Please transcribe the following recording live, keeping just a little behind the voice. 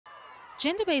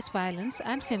Gender-based violence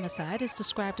and femicide is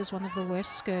described as one of the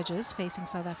worst scourges facing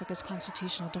South Africa's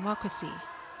constitutional democracy.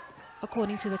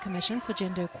 According to the Commission for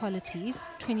Gender Equality's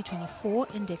 2024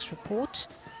 Index Report,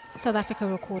 South Africa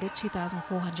recorded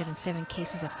 2,407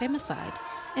 cases of femicide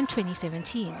in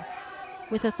 2017,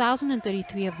 with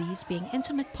 1,033 of these being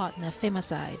intimate partner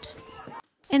femicide.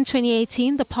 In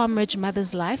 2018, the Palm Ridge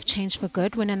mother's life changed for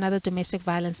good when another domestic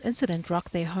violence incident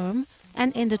rocked their home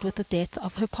and ended with the death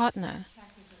of her partner.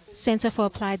 Center for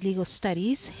Applied Legal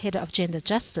Studies, Head of Gender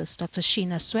Justice, Dr.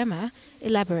 Sheena Swemmer,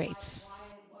 elaborates.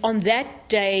 On that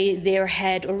day, there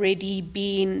had already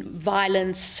been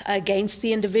violence against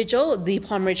the individual, the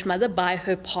Palm Ridge mother, by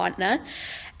her partner.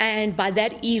 And by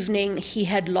that evening, he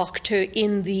had locked her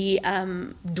in the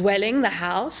dwelling, the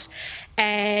house,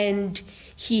 and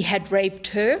he had raped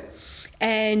her.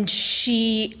 And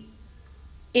she,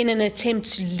 in an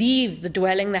attempt to leave the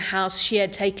dwelling, the house, she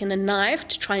had taken a knife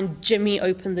to try and jimmy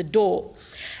open the door.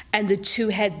 And the two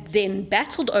had then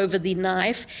battled over the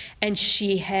knife, and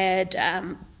she had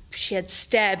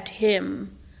stabbed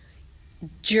him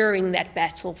during that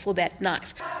battle for that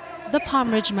knife. The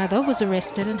Palm Ridge mother was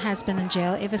arrested and has been in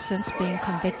jail ever since being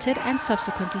convicted and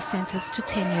subsequently sentenced to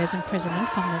 10 years imprisonment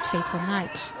from that fateful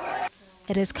night.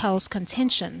 It is Cowell's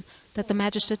contention that the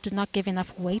magistrate did not give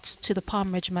enough weight to the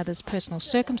Palm Ridge mother's personal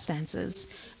circumstances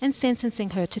in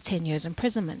sentencing her to 10 years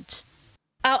imprisonment.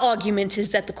 Our argument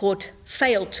is that the court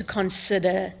failed to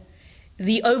consider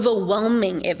the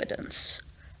overwhelming evidence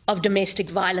of domestic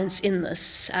violence in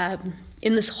this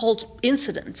whole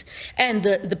incident and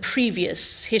the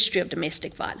previous history of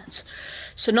domestic violence.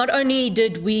 So not only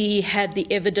did we have the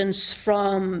evidence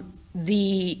from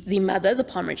the mother, the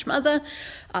Palm Ridge mother,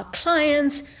 our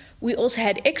clients, we also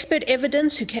had expert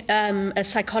evidence, a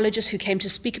psychologist who came to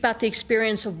speak about the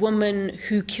experience of women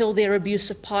who kill their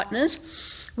abusive partners.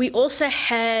 We also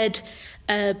had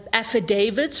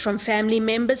affidavits from family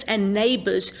members and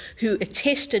neighbors who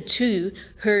attested to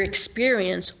her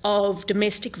experience of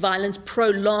domestic violence,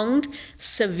 prolonged,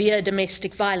 severe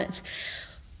domestic violence.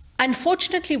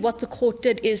 Unfortunately, what the court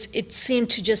did is it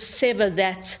seemed to just sever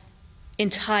that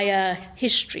entire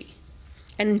history,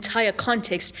 an entire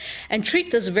context, and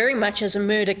treat this very much as a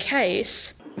murder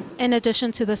case. In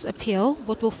addition to this appeal,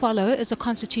 what will follow is a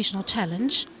constitutional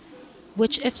challenge,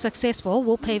 which, if successful,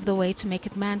 will pave the way to make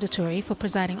it mandatory for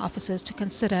presiding officers to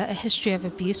consider a history of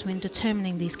abuse when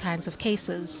determining these kinds of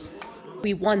cases.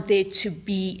 We want there to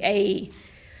be a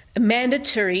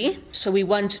mandatory, so we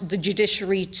want the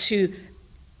judiciary to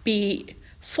be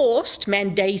forced,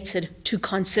 mandated to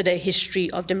consider a history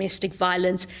of domestic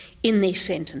violence in their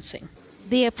sentencing.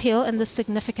 The appeal in this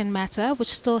significant matter,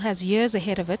 which still has years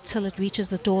ahead of it till it reaches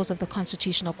the doors of the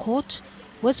Constitutional Court,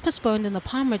 was postponed in the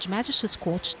Palm Ridge Magistrates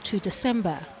Court to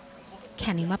December.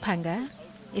 Kani Mapanga,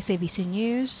 SABC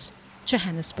News,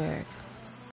 Johannesburg.